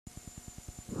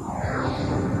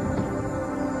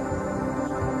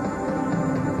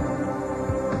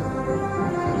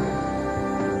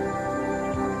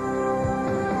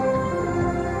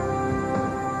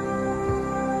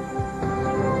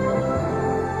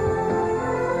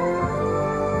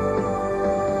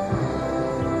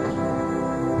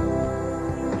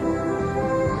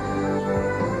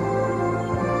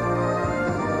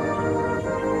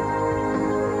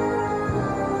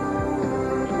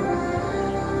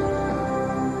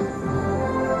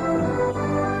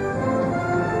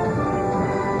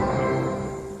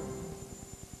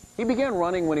He began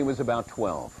running when he was about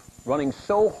 12, running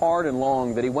so hard and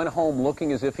long that he went home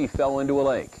looking as if he fell into a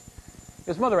lake.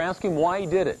 His mother asked him why he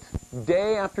did it,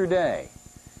 day after day.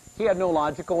 He had no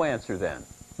logical answer then,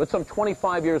 but some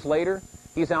 25 years later,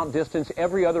 he's outdistanced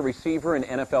every other receiver in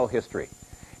NFL history.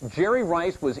 Jerry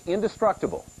Rice was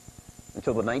indestructible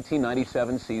until the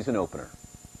 1997 season opener.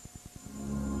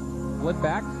 Split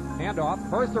back, handoff,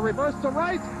 first to reverse to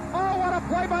Rice. Oh, what a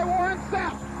play by Warren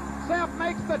Sapp! Sapp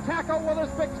makes the tackle with a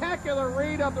spectacular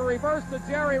read of the reverse to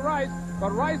Jerry Rice, but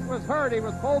Rice was hurt. He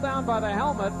was pulled down by the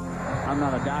helmet. I'm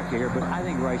not a doctor here, but I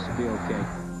think Rice will be okay.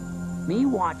 Me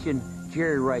watching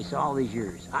Jerry Rice all these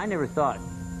years, I never thought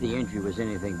the injury was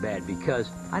anything bad because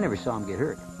I never saw him get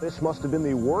hurt. This must have been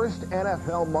the worst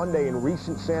NFL Monday in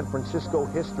recent San Francisco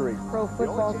history. Pro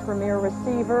Football's premier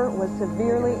receiver was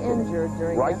severely injured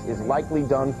during Rice is likely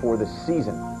done for the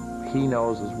season. He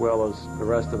knows as well as the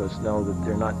rest of us know that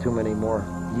there are not too many more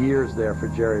years there for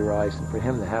Jerry Rice, and for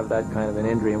him to have that kind of an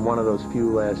injury in one of those few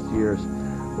last years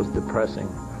was depressing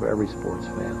for every sports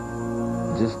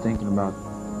fan. Just thinking about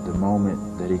the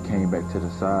moment that he came back to the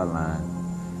sideline,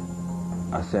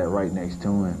 I sat right next to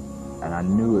him, and I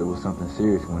knew it was something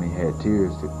serious when he had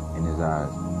tears in his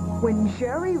eyes. When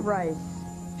Jerry Rice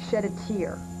shed a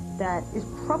tear, that is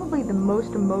probably the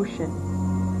most emotion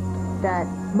that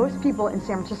most people in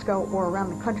San Francisco or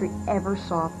around the country ever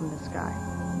saw from this guy.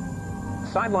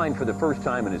 Sidelined for the first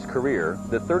time in his career,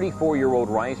 the 34-year-old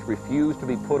Rice refused to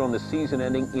be put on the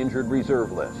season-ending injured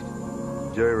reserve list.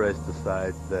 Jerry Rice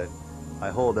decides that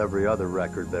I hold every other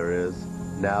record there is.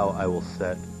 Now I will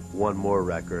set one more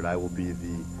record. I will be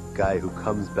the guy who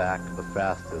comes back the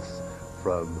fastest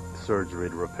from surgery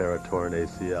to repair a torn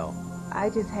ACL. I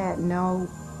just had no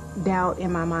doubt in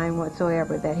my mind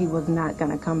whatsoever that he was not going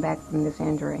to come back from this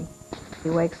injury. He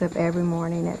wakes up every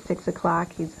morning at 6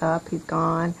 o'clock. He's up, he's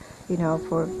gone, you know,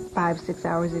 for 5-6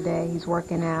 hours a day. He's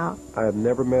working out. I have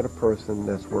never met a person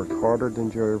that's worked harder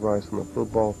than Jerry Rice on the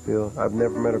football field. I've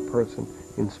never met a person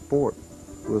in sport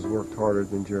who has worked harder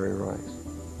than Jerry Rice.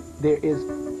 There is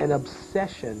an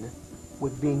obsession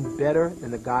with being better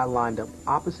than the guy lined up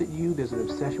opposite you. There's an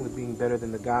obsession with being better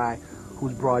than the guy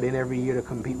who's brought in every year to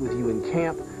compete with you in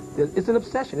camp. It's an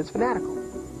obsession. It's fanatical.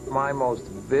 My most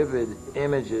vivid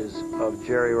images of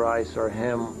Jerry Rice are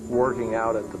him working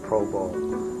out at the Pro Bowl.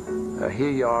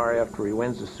 Here you are after he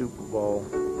wins the Super Bowl.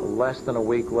 Less than a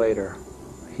week later,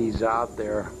 he's out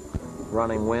there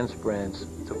running wind sprints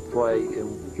to play in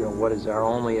what is our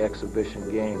only exhibition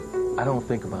game. I don't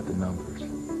think about the numbers.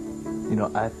 You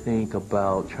know, I think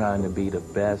about trying to be the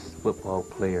best football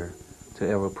player to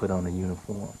ever put on a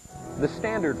uniform. The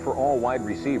standard for all wide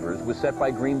receivers was set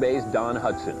by Green Bay's Don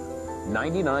Hudson.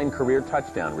 99 career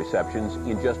touchdown receptions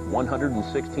in just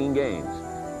 116 games.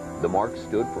 The mark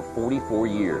stood for 44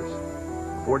 years.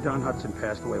 Before Don Hudson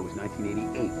passed away, it was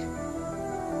 1988.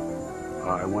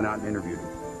 I went out and interviewed him.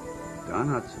 Don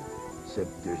Hudson said,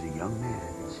 there's a young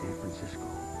man in San Francisco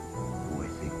who I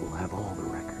think will have all the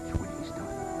records when he's done.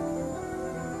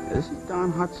 This is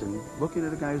Don Hudson looking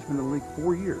at a guy who's been in the league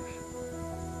 4 years.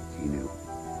 He knew.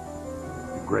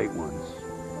 The great ones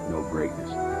know greatness.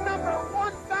 Number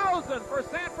 1,000 for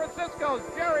San Francisco's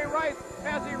Jerry Rice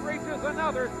as he reaches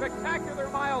another spectacular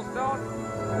milestone.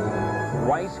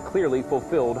 Rice clearly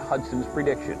fulfilled Hudson's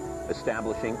prediction,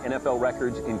 establishing NFL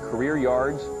records in career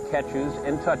yards, catches,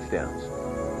 and touchdowns.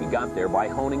 He got there by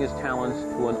honing his talents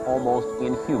to an almost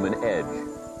inhuman edge.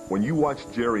 When you watch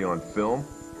Jerry on film,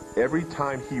 every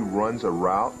time he runs a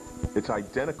route, it's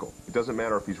identical. It doesn't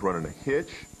matter if he's running a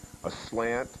hitch, a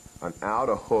slant, an out,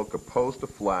 a hook, a post, a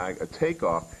flag, a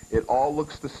takeoff. It all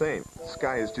looks the same. This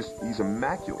guy is he's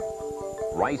immaculate.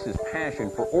 Rice's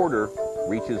passion for order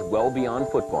reaches well beyond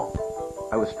football.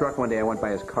 I was struck one day, I went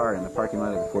by his car in the parking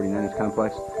lot of the 49ers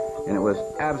complex, and it was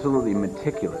absolutely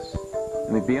meticulous.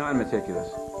 I mean, beyond meticulous.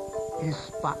 It is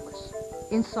spotless,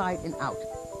 inside and out.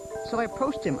 So I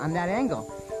approached him on that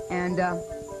angle, and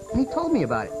he told me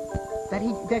about it,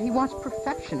 that he wants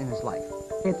perfection in his life.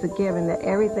 It's a given that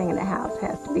everything in the house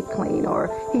has to be clean, or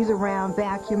he's around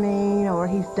vacuuming, or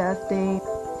he's dusting.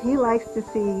 He likes to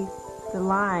see the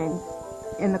lines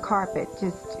in the carpet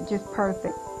just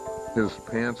perfect. His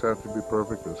pants have to be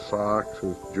perfect, his socks,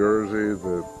 his jersey,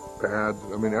 the pads.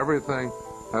 I mean, everything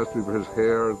has to be for his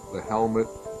hair, the helmet,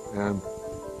 and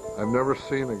I've never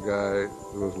seen a guy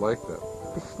who was like that.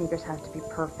 The sneakers have to be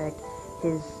perfect.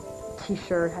 His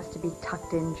T-shirt has to be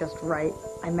tucked in just right.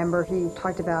 I remember he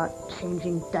talked about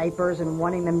changing diapers and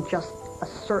wanting them just a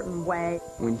certain way.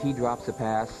 When he drops a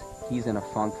pass, he's in a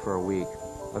funk for a week.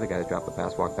 Other guys drop the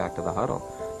pass, walk back to the huddle.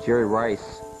 Jerry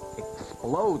Rice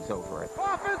explodes over it.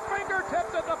 Off his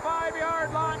fingertips at the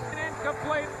 5-yard line,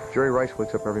 incomplete. Jerry Rice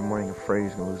wakes up every morning afraid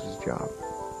he's going to lose his job.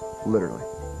 Literally.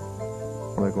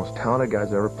 One of the most talented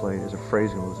guys ever played is afraid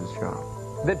he's going to lose his job.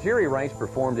 That Jerry Rice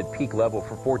performed at peak level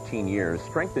for 14 years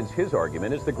strengthens his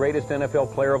argument as the greatest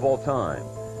NFL player of all time.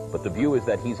 But the view is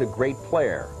that he's a great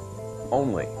player,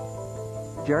 only.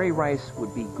 Jerry Rice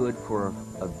would be good for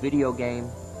a video game.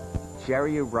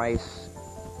 Jerry Rice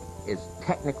is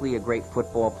technically a great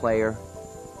football player,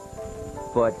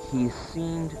 but he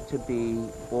seemed to be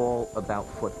all about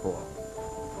football.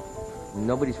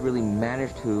 Nobody's really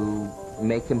managed to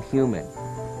make him human.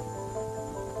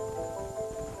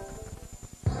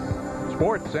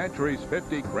 SportsCentury's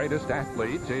 50 Greatest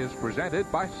Athletes is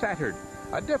presented by Saturn,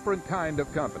 a different kind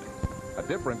of company, a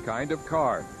different kind of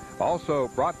car. Also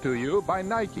brought to you by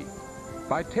Nike,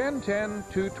 by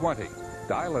 10-10-220.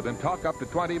 Dial it and talk up to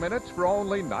 20 minutes for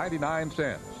only 99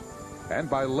 cents. And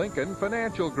by Lincoln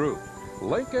Financial Group.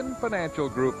 Lincoln Financial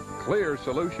Group, clear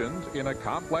solutions in a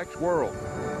complex world.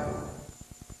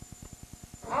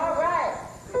 All right.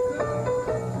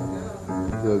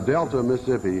 The Delta of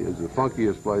Mississippi is the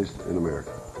funkiest place in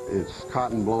America. It's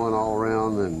cotton blowing all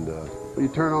around, and you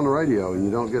turn on the radio and you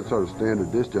don't get sort of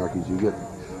standard disc jockeys. You get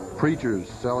preachers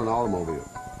selling automobiles.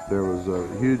 There was a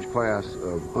huge class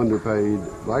of underpaid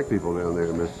black people down there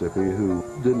in Mississippi who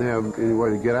didn't have any way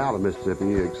to get out of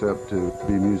Mississippi except to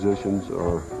be musicians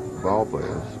or ball players.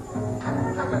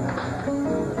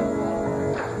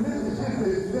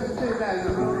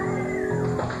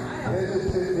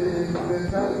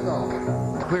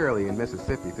 Clearly, in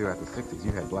Mississippi throughout the 60s,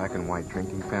 you had black and white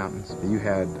drinking fountains. You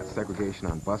had segregation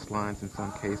on bus lines in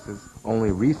some cases.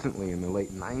 Only recently, in the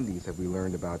late 90s, have we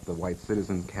learned about the white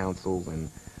citizen councils and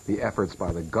the efforts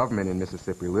by the government in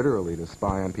Mississippi literally to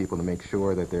spy on people to make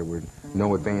sure that there were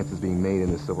no advances being made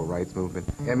in the civil rights movement.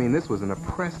 I mean, this was an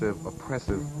oppressive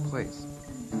place.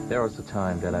 There was a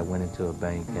time that I went into a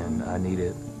bank and I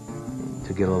needed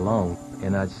to get a loan,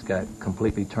 and I just got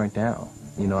completely turned down.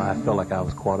 You know, I felt like I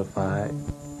was qualified.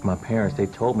 My parents, they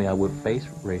told me I would face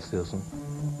racism,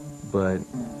 but,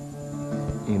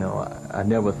 you know, I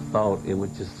never thought it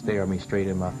would just stare me straight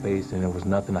in my face and there was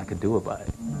nothing I could do about it.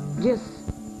 Just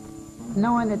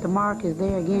knowing that the mark is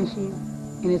there against you,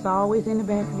 and it's always in the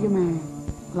back of your mind.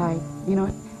 Like, you know,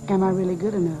 am I really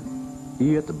good enough?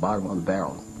 You're at the bottom of the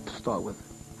barrel to start with.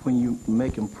 When you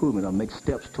make improvement or make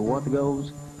steps toward the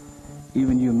goals,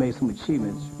 even you made some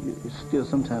achievements, it still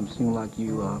sometimes seems like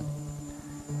you're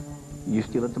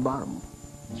still at the bottom.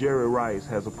 Jerry Rice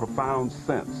has a profound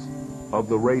sense of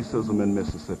the racism in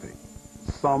Mississippi.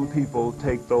 Some people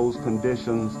take those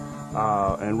conditions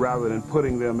and rather than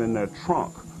putting them in their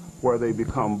trunk where they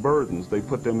become burdens, they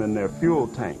put them in their fuel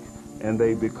tank and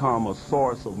they become a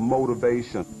source of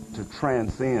motivation to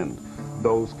transcend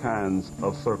those kinds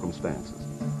of circumstances.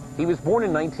 He was born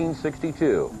in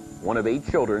 1962, one of 8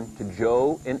 children to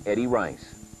Joe and Eddie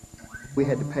Rice. We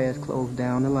had to pass clothes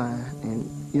down the line, and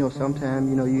you know, sometimes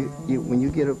you know, when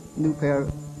you get a new pair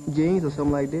of jeans or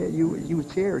something like that, you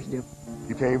would cherish them.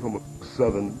 You came from a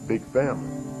Southern big family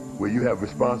where you have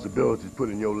responsibilities put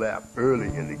in your lap early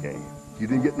in the game. You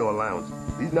didn't get no allowance.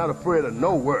 He's not afraid of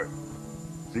no work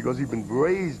because he's been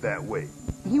raised that way.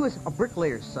 He was a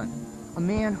bricklayer's son, a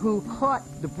man who caught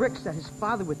the bricks that his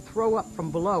father would throw up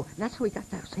from below, and that's how he got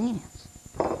those hands.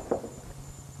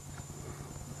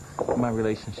 My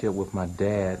relationship with my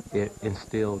dad, it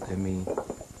instilled in me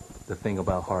the thing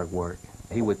about hard work.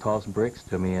 He would toss bricks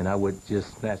to me and I would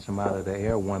just snatch them out of the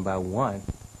air one by one.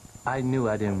 I knew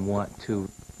I didn't want to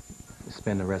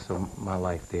spend the rest of my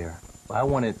life there. I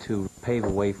wanted to pave the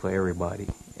way for everybody,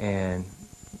 and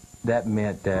that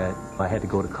meant that I had to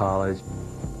go to college.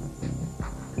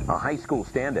 A high school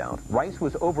standout, Rice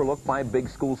was overlooked by big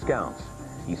school scouts.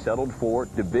 He settled for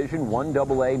Division I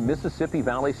AA Mississippi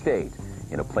Valley State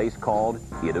in a place called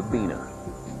Itta Bena.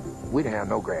 We didn't have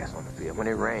no grass on the field. When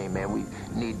it rained, man, we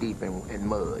knee-deep in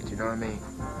mud, you know what I mean?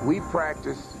 We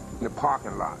practiced in the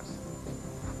parking lots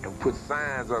and put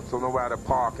signs up so nobody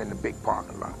park in the big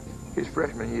parking lot. His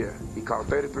freshman year, he caught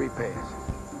 33 passes.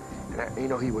 And, you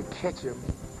know, he would catch them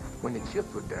when the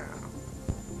chips were down.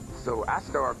 So I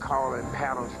started calling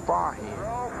patterns for him.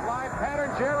 Fly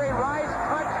pattern, Jerry Rice,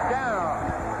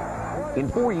 touchdown. In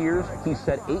 4 years, he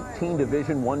set 18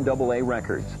 Division I AA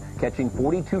records, catching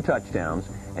 42 touchdowns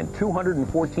and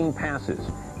 214 passes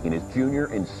in his junior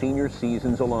and senior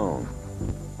seasons alone.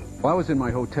 I was in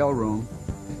my hotel room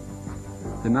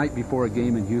the night before a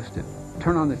game in Houston.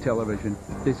 Turn on the television.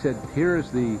 They said, here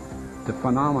is the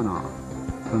phenomenon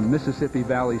from Mississippi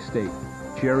Valley State,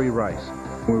 Jerry Rice.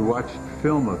 We watched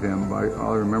film of him. I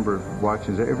remember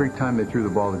watching every time they threw the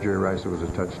ball to Jerry Rice, it was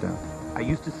a touchdown. I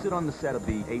used to sit on the set of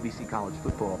the ABC College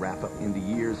Football wrap-up in the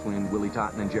years when Willie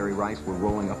Totten and Jerry Rice were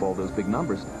rolling up all those big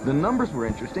numbers. The numbers were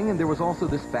interesting, and there was also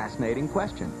this fascinating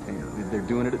question. You know, they're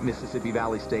doing it at Mississippi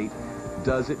Valley State.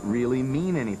 Does it really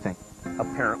mean anything?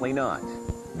 Apparently not.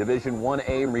 Division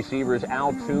 1A receivers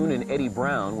Al Toon and Eddie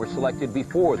Brown were selected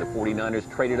before the 49ers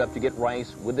traded up to get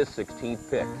Rice with the 16th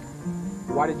pick.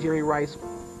 Why did Jerry Rice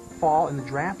fall in the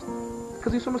draft?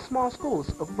 Because he's from a small school,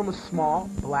 from a small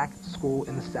black school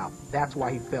in the South. That's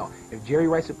why he fell. If Jerry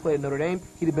Rice had played at Notre Dame,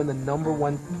 he'd have been the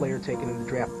 #1 player taken in the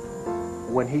draft.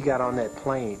 When he got on that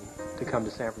plane to come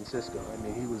to San Francisco, I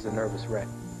mean, he was a nervous wreck.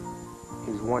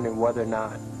 He was wondering whether or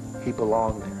not he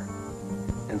belonged there.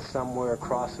 And somewhere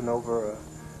crossing over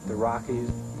the Rockies,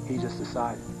 he just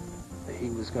decided that he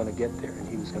was going to get there and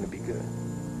he was going to be good.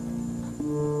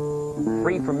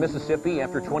 Free from Mississippi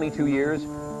after 22 years,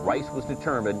 Rice was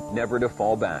determined never to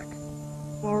fall back.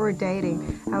 When we were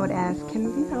dating, I would ask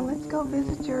him, let's go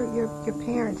visit your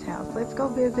parents' house. Let's go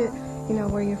visit,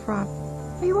 where you're from.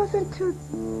 He wasn't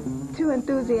too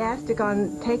enthusiastic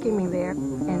on taking me there.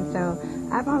 And so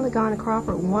I've only gone to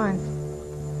Crawford once,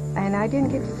 and I didn't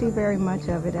get to see very much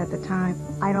of it at the time.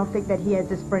 I don't think that he has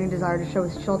this burning desire to show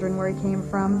his children where he came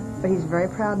from, but he's a very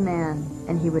proud man,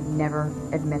 and he would never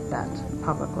admit that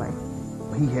publicly.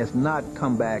 He has not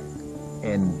come back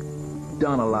and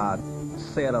done a lot,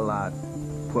 said a lot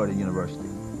for the university.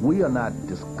 We are not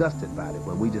disgusted by it,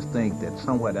 but we just think that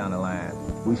somewhere down the line,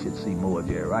 we should see more of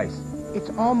Jerry Rice. It's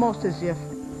almost as if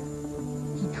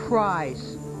he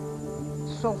tries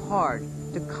so hard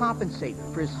to compensate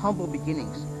for his humble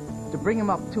beginnings, to bring him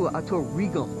up to a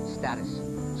regal status.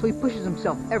 So he pushes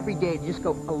himself every day to just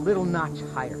go a little notch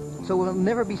higher. So it will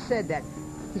never be said that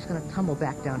he's going to tumble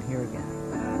back down here again.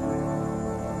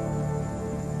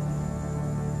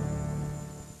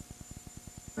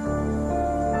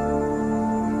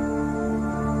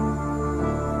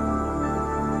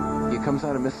 Comes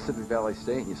out of Mississippi Valley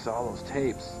State, and you saw those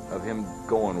tapes of him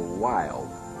going wild.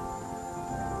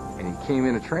 And he came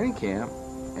into training camp,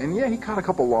 and yeah, he caught a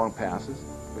couple long passes,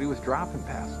 but he was dropping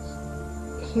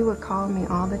passes. He would call me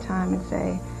all the time and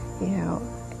say,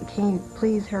 can you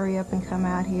please hurry up and come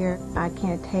out here? I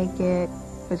can't take it.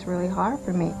 It's really hard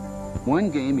for me. One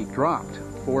game, he dropped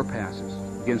 4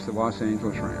 passes against the Los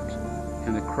Angeles Rams,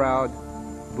 and the crowd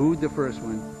booed the first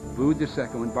one, booed the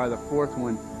second one. By the fourth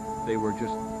one, they were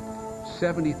just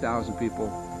 70,000 people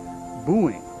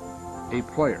booing a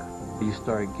player. You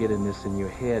start getting this in your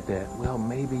head that, well,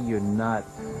 maybe you're not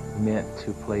meant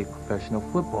to play professional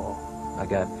football. I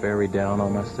got very down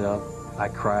on myself. I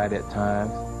cried at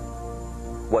times.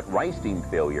 What Rice deemed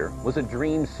failure was a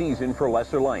dream season for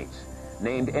lesser lights.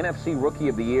 Named NFC Rookie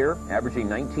of the Year, averaging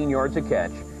 19 yards a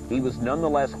catch, he was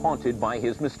nonetheless haunted by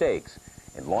his mistakes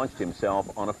and launched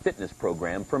himself on a fitness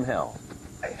program from hell.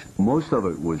 Most of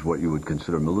it was what you would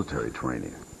consider military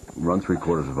training. Run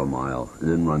 3/4 of a mile,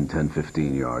 then run 10,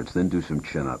 15 yards, then do some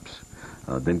chin-ups,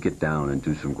 then get down and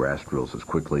do some grass drills as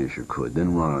quickly as you could,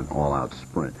 then run an all-out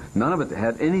sprint. None of it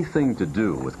had anything to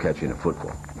do with catching a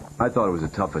football. I thought it was the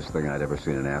toughest thing I'd ever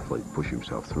seen an athlete push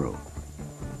himself through.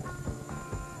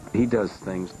 He does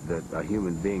things that a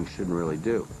human being shouldn't really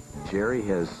do. Jerry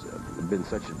has been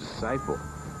such a disciple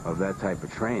of that type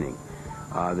of training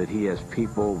that he has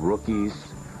people, rookies,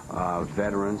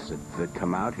 veterans that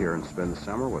come out here and spend the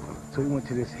summer with him. So we went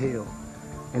to this hill,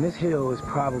 and this hill is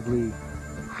probably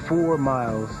 4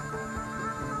 miles,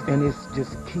 and it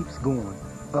just keeps going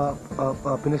up, up,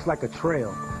 up, and it's like a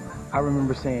trail. I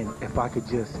remember saying, if I could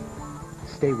just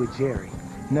stay with Jerry.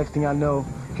 Next thing I know,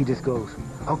 he just goes,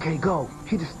 okay, go.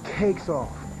 He just takes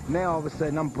off. Now all of a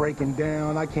sudden I'm breaking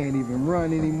down. I can't even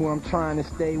run anymore. I'm trying to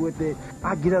stay with it.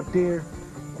 I get up there.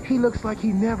 He looks like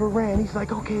he never ran. He's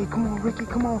like, okay, come on, Ricky,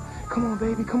 come on,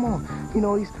 baby, come on.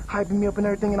 He's hyping me up and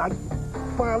everything, and I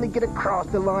finally get across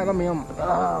the line. I mean,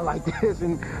 I'm like this,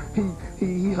 and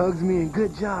he hugs me, and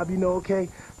good job, okay,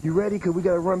 you ready? Because we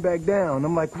got to run back down.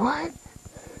 I'm like, what?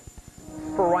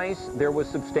 For Rice, there was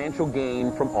substantial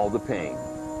gain from all the pain.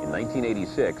 In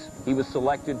 1986, he was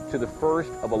selected to the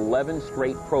first of 11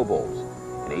 straight Pro Bowls.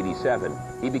 In 87,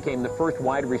 he became the first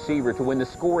wide receiver to win the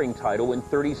scoring title in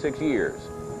 36 years.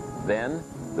 Then,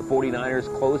 the 49ers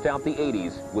closed out the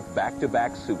 80s with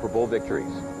back-to-back Super Bowl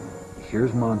victories.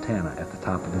 Here's Montana at the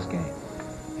top of this game.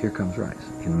 Here comes Rice.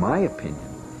 In my opinion,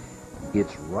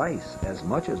 it's Rice as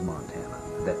much as Montana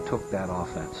that took that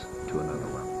offense to another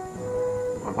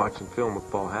level. I'm watching film with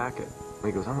Paul Hackett.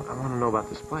 He goes, I want to know about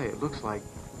this play. It looks like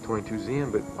 22's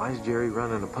in, but why is Jerry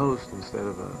running a post instead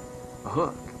of a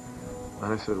hook?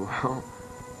 And I said, well,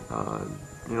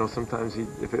 You know, sometimes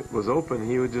if it was open,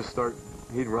 he would just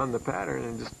he'd run the pattern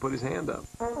and just put his hand up.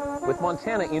 With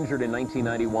Montana injured in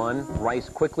 1991, Rice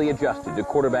quickly adjusted to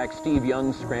quarterback Steve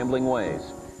Young's scrambling ways.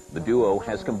 The duo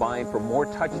has combined for more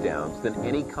touchdowns than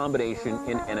any combination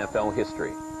in NFL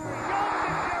history.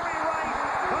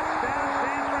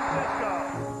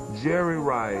 Jerry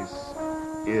Rice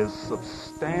is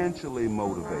substantially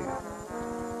motivated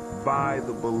by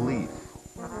the belief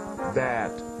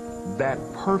that that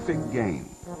perfect game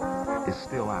is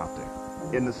still out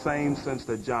there. In the same sense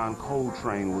that John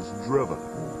Coltrane was driven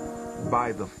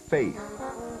by the faith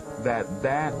that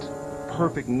that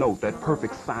perfect note, that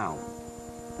perfect sound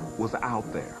was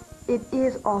out there. It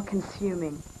is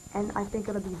all-consuming, and I think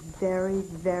it'll be very,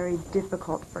 very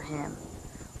difficult for him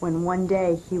when one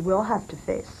day he will have to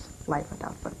face life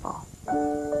without football.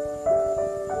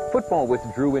 Football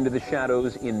withdrew into the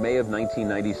shadows in May of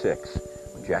 1996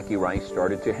 when Jackie Rice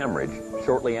started to hemorrhage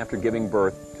shortly after giving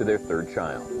birth to their third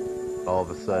child. All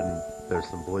of a sudden, there's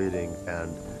some bleeding,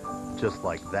 and just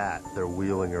like that, they're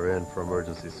wheeling her in for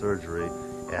emergency surgery,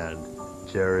 and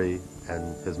Jerry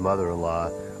and his mother-in-law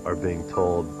are being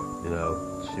told, you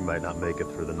know, she might not make it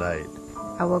through the night.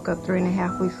 I woke up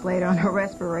 3.5 weeks later on a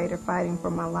respirator fighting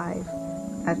for my life.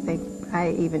 I think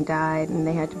I even died, and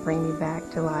they had to bring me back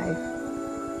to life.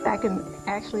 I can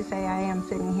actually say I am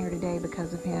sitting here today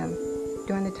because of him.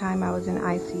 During the time I was in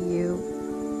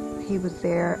ICU, he was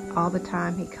there all the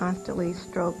time. He constantly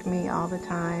stroked me all the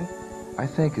time. I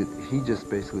think he just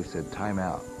basically said, time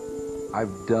out.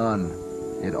 I've done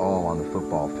it all on the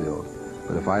football field,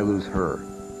 but if I lose her,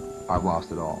 I've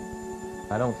lost it all.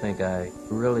 I don't think I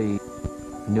really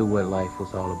knew what life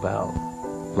was all about.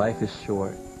 Life is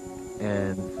short,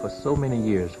 and for so many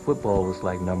years, football was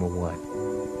like number one.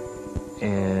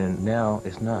 And now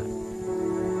it's not.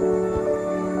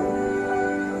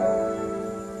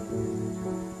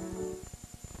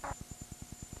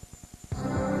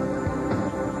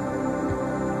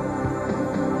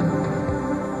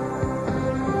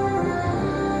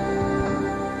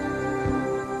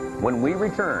 When we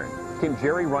return, can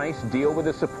Jerry Rice deal with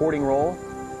a supporting role?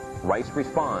 Rice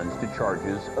responds to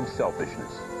charges of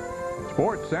selfishness.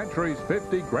 SportsCentury's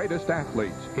 50 Greatest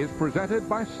Athletes is presented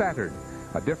by Saturn,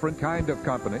 a different kind of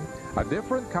company, a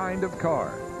different kind of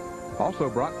car. Also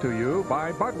brought to you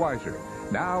by Budweiser.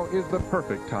 Now is the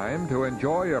perfect time to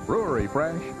enjoy a brewery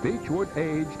fresh,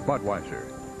 Beechwood-aged Budweiser.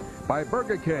 By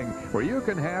Burger King, where you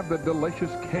can have the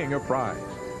delicious king of fries.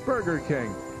 Burger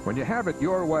King, when you have it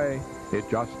your way, it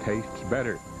just tastes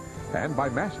better. And by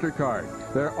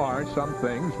MasterCard, there are some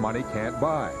things money can't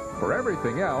buy. For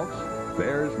everything else,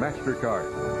 there's MasterCard.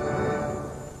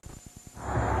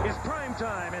 It's prime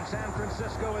time in San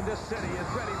Francisco, and this city is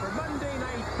ready for Monday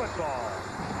Night Football.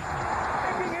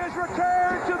 Making his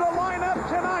return to the lineup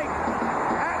tonight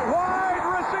at wide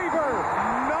receiver,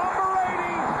 number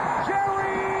 80,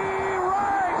 Jerry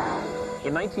Rice.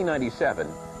 In 1997,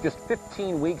 just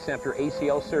 15 weeks after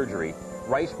ACL surgery,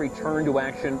 Rice returned to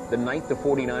action the night the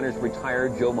 49ers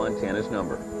retired Joe Montana's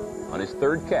number. On his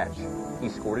third catch, he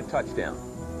scored a touchdown,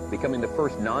 becoming the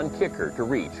first non-kicker to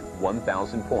reach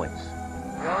 1,000 points.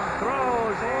 Young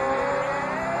throws,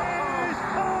 is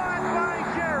caught by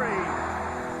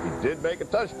Jerry. He did make a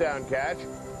touchdown catch,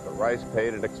 but Rice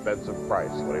paid an expensive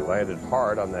price when he landed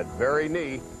hard on that very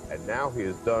knee, and now he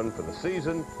is done for the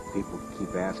season. People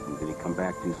keep asking, did he come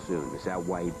back too soon? Is that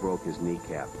why he broke his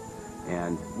kneecap?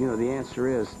 And, you know, the answer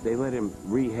is they let him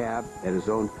rehab at his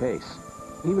own pace.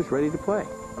 He was ready to play.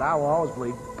 But I will always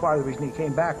believe part of the reason he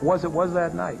came back was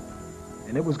that night.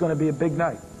 And it was going to be a big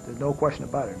night. There's no question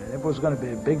about it. And if it was going to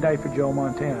be a big night for Joe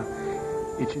Montana,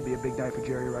 it should be a big night for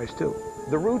Jerry Rice, too.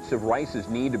 The roots of Rice's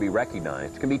need to be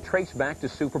recognized can be traced back to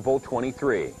Super Bowl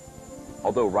 23.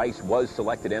 Although Rice was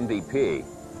selected MVP,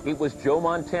 it was Joe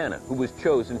Montana who was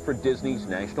chosen for Disney's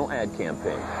national ad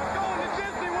campaign.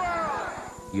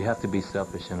 You have to be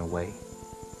selfish in a way.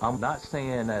 I'm not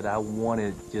saying that I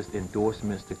wanted just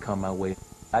endorsements to come my way.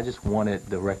 I just wanted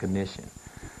the recognition.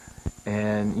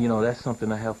 And, you know, that's something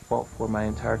I have fought for my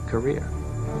entire career.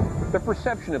 The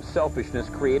perception of selfishness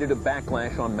created a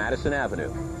backlash on Madison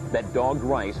Avenue that dogged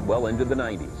Rice well into the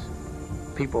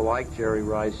 90s. People like Jerry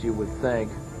Rice, you would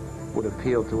think, would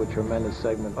appeal to a tremendous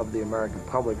segment of the American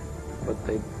public, but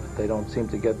they don't seem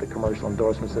to get the commercial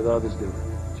endorsements that others do.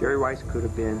 Jerry Rice could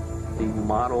have been the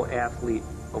model athlete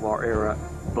of our era,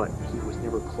 but he was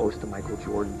never close to Michael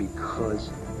Jordan because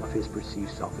of his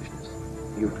perceived selfishness.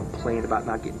 He would complain about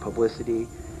not getting publicity.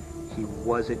 He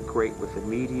wasn't great with the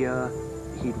media.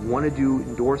 He'd want to do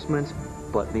endorsements,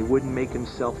 but he wouldn't make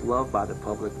himself loved by the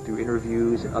public through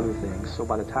interviews and other things. So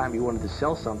by the time he wanted to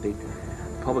sell something,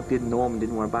 the public didn't know him and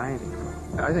didn't want to buy anything from him.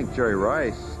 I think Jerry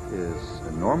Rice is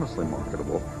enormously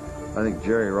marketable. I think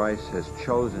Jerry Rice has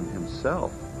chosen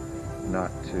himself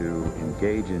not to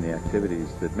engage in the activities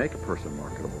that make a person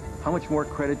marketable. How much more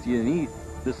credit do you need?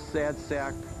 This sad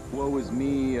sack, woe is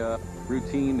me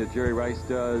routine that Jerry Rice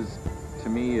does, to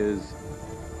me, is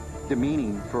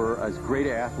demeaning for as great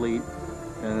an athlete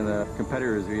and a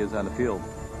competitor as he is on the field.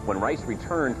 When Rice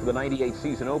returned for the '98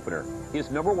 season opener, his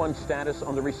 #1 status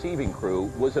on the receiving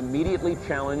crew was immediately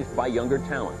challenged by younger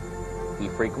talent. He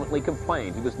frequently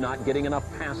complained he was not getting enough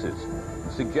passes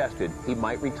and suggested he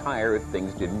might retire if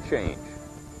things didn't change.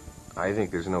 I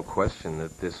think there's no question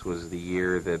that this was the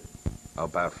year that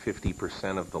about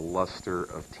 50% of the luster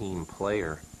of team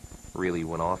player really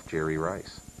went off Jerry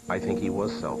Rice. I think he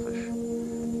was selfish.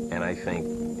 And I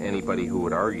think anybody who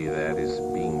would argue that is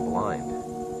being blind.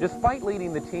 Despite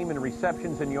leading the team in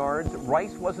receptions and yards,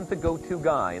 Rice wasn't the go-to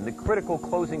guy in the critical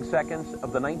closing seconds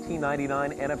of the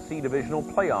 1999 NFC Divisional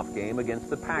Playoff game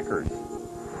against the Packers.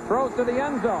 Throws to the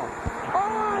end zone.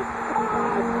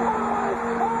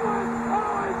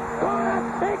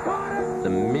 The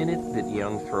minute that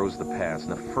Young throws the pass,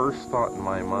 and the first thought in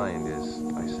my mind is,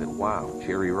 I said, wow,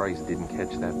 Jerry Rice didn't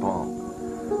catch that ball.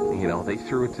 You know, they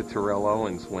threw it to Terrell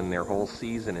Owens when their whole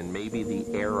season and maybe the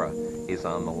era is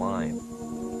on the line.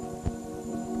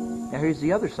 Now here's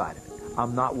the other side of it.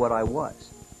 I'm not what I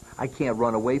was. I can't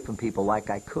run away from people like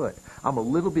I could. I'm a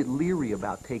little bit leery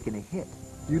about taking a hit.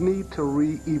 You need to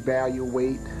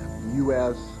reevaluate you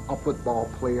as a football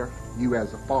player, you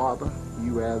as a father,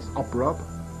 you as a brother.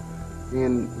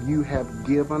 And you have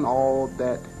given all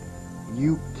that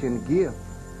you can give.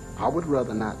 I would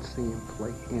rather not see him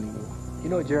play anymore. You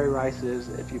know what Jerry Rice is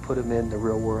if you put him in the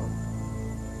real world?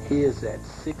 He is that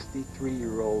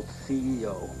 63-year-old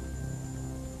CEO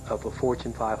of a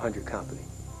Fortune 500 company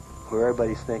where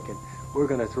everybody's thinking, we're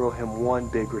going to throw him one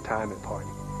big retirement party.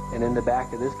 And in the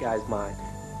back of this guy's mind,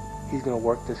 he's going to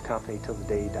work this company till the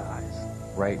day he dies.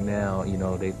 Right now, you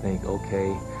know, they think,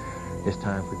 okay, it's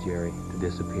time for Jerry to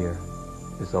disappear.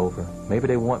 It's over. Maybe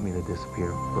they want me to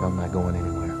disappear, but I'm not going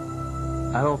anywhere.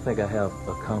 I don't think I have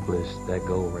accomplished that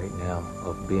goal right now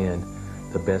of being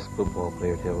the best football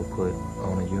player to ever put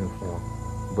on a uniform.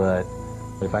 But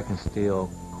if I can still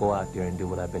go out there and do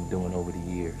what I've been doing over the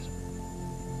years,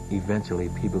 eventually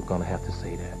people are going to have to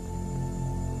say that.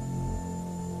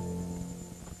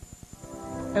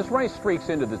 As Rice streaks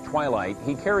into the twilight,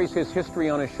 he carries his history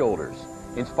on his shoulders.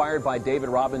 Inspired by David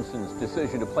Robinson's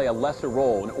decision to play a lesser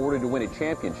role in order to win a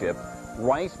championship,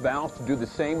 Rice vows to do the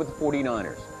same with the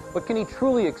 49ers. But can he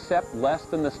truly accept less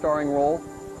than the starring role?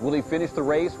 Will he finish the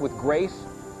race with grace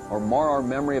or mar our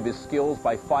memory of his skills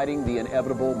by fighting the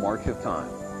inevitable march of time?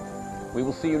 We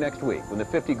will see you next week when the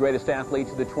 50 greatest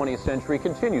athletes of the 20th century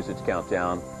continues its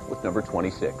countdown with number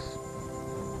 26.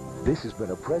 This has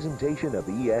been a presentation of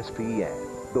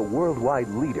ESPN, the worldwide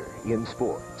leader in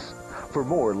sports. For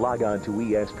more, log on to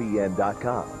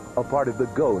ESPN.com, a part of the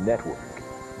Go Network.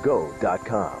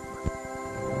 Go.com.